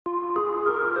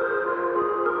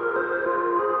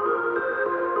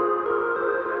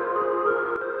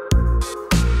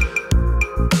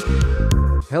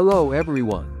Hello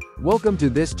everyone. Welcome to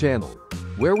this channel,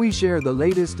 where we share the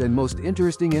latest and most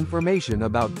interesting information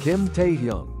about Kim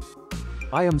Taehyung.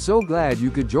 I am so glad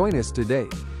you could join us today,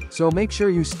 so make sure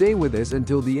you stay with us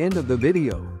until the end of the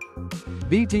video.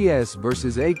 BTS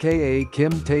vs aka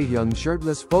Kim Taehyung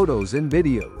shirtless photos and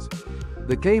videos.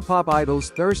 The K-pop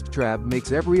idol's thirst trap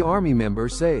makes every ARMY member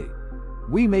say,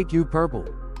 "We make you purple."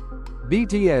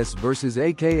 BTS vs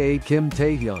aka Kim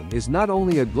Taehyung is not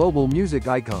only a global music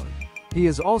icon, he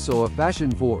is also a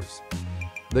fashion force.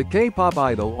 The K-pop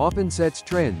idol often sets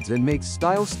trends and makes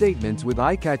style statements with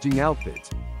eye-catching outfits,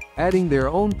 adding their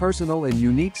own personal and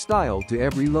unique style to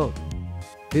every look.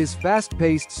 His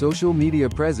fast-paced social media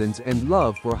presence and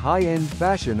love for high-end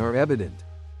fashion are evident.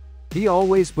 He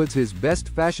always puts his best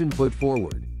fashion foot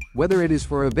forward, whether it is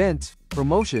for events,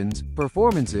 promotions,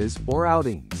 performances, or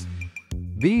outings.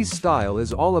 V's style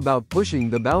is all about pushing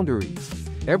the boundaries.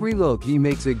 Every look he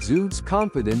makes exudes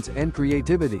confidence and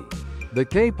creativity. The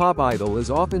K-pop idol is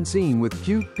often seen with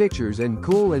cute pictures and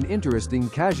cool and interesting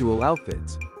casual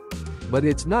outfits. But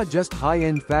it's not just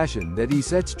high-end fashion that he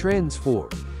sets trends for,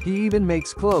 he even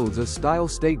makes clothes a style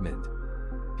statement.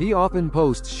 He often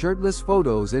posts shirtless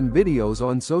photos and videos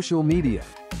on social media.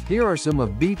 Here are some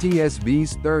of BTS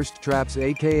V's thirst traps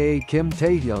aka Kim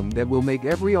Taehyung that will make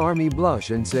every ARMY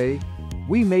blush and say,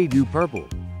 "We made you purple."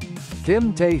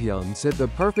 Kim Taehyung set the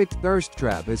perfect thirst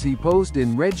trap as he posed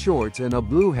in red shorts and a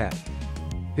blue hat.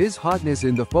 His hotness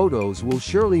in the photos will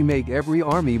surely make every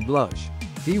ARMY blush.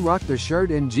 He rocked a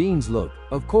shirt and jeans look,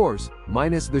 of course,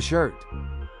 minus the shirt.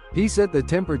 He set the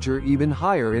temperature even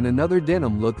higher in another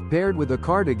denim look paired with a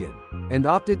cardigan, and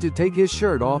opted to take his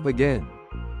shirt off again.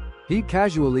 He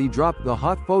casually dropped the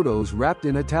hot photos wrapped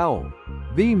in a towel.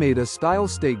 V made a style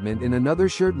statement in another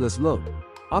shirtless look,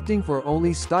 opting for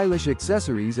only stylish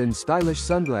accessories and stylish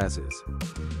sunglasses.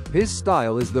 His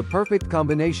style is the perfect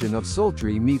combination of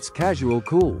sultry meets casual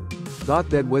cool. Thought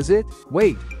that was it?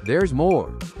 Wait, there's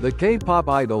more. The K-pop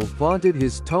idol flaunted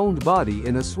his toned body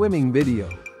in a swimming video.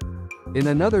 In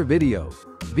another video,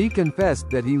 V confessed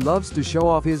that he loves to show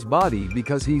off his body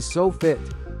because he's so fit.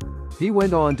 He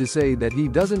went on to say that he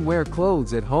doesn't wear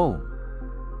clothes at home.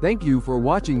 Thank you for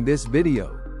watching this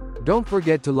video. Don't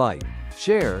forget to like,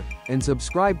 share, and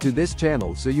subscribe to this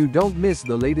channel so you don't miss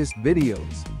the latest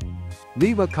videos.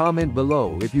 Leave a comment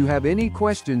below if you have any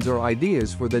questions or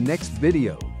ideas for the next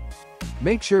video.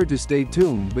 Make sure to stay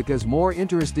tuned because more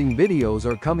interesting videos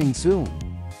are coming soon.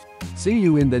 See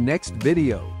you in the next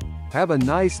video. Have a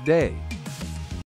nice day.